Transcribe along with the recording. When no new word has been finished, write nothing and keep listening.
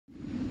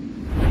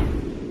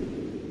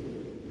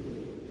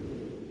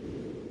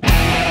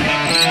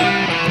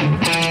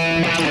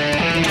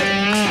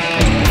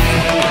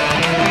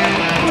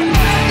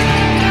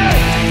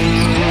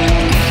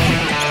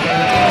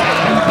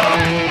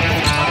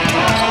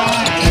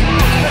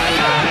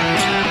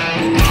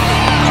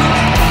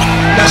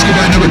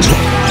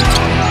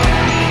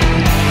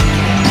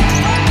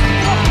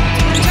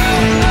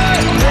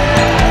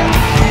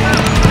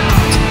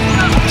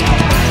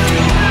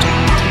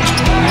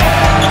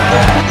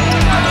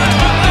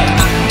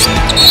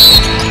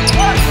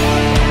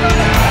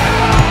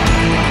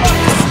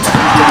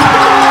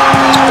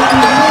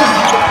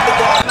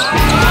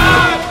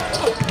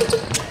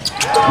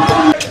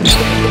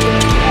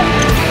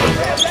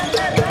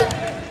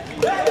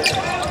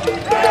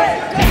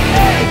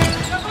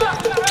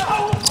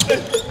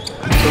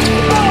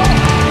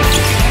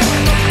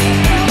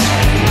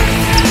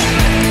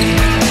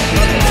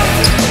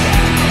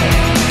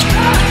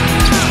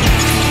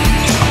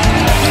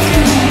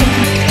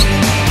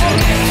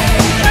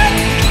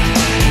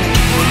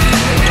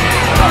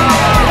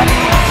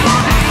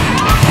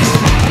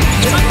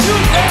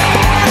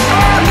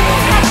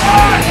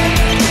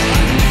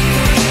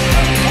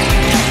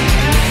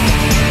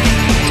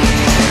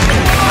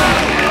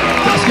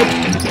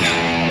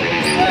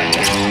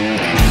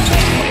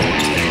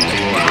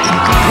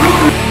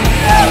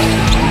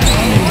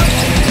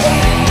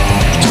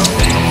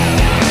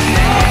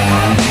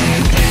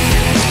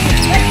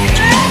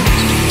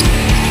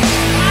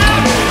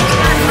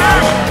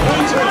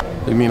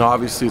I mean,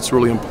 obviously it's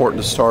really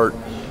important to start,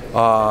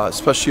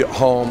 especially at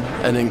home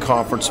and in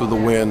conference with a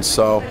win.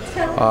 So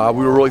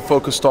we were really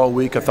focused all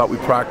week. I thought we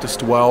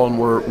practiced well, and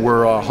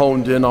we're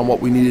honed in on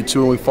what we needed to,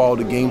 and we followed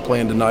a game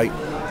plan tonight.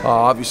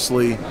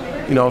 Obviously,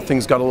 you know,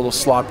 things got a little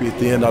sloppy at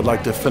the end. I'd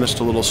like to have finished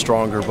a little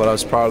stronger, but I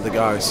was proud of the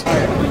guys.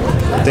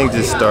 I think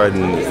just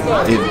starting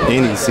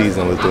any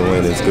season with the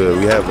win is good.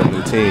 We have a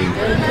new team,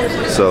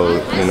 so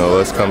you know,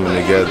 us coming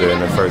together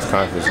in the first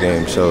conference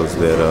game shows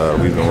that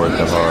we've been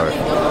working hard,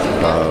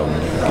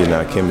 getting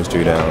our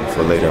chemistry down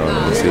for later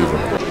on in the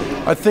season.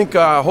 I think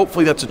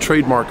hopefully that's a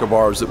trademark of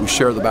ours, that we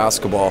share the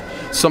basketball.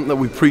 Something that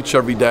we preach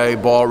every day,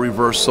 ball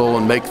reversal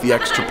and make the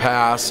extra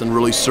pass and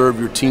really serve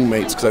your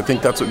teammates, because I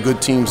think that's what good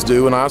teams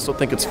do, and I also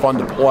think it's fun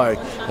to play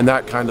in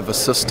that kind of a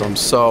system.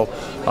 So,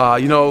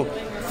 you know,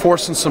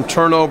 forcing some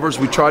turnovers,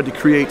 we tried to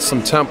create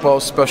some tempo,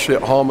 especially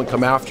at home, and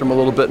come after them a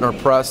little bit in our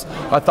press.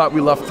 I thought we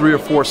left 3 or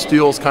 4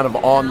 steals kind of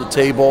on the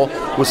table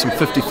with some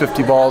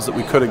 50-50 balls that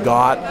we could have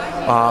got.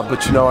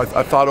 But you know,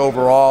 I thought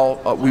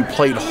overall we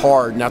played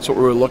hard, and that's what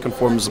we were looking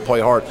for, is to play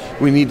hard.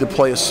 We need to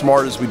play as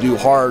smart as we do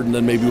hard, and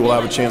then maybe we'll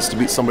have a chance to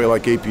beat somebody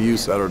like APU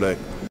Saturday.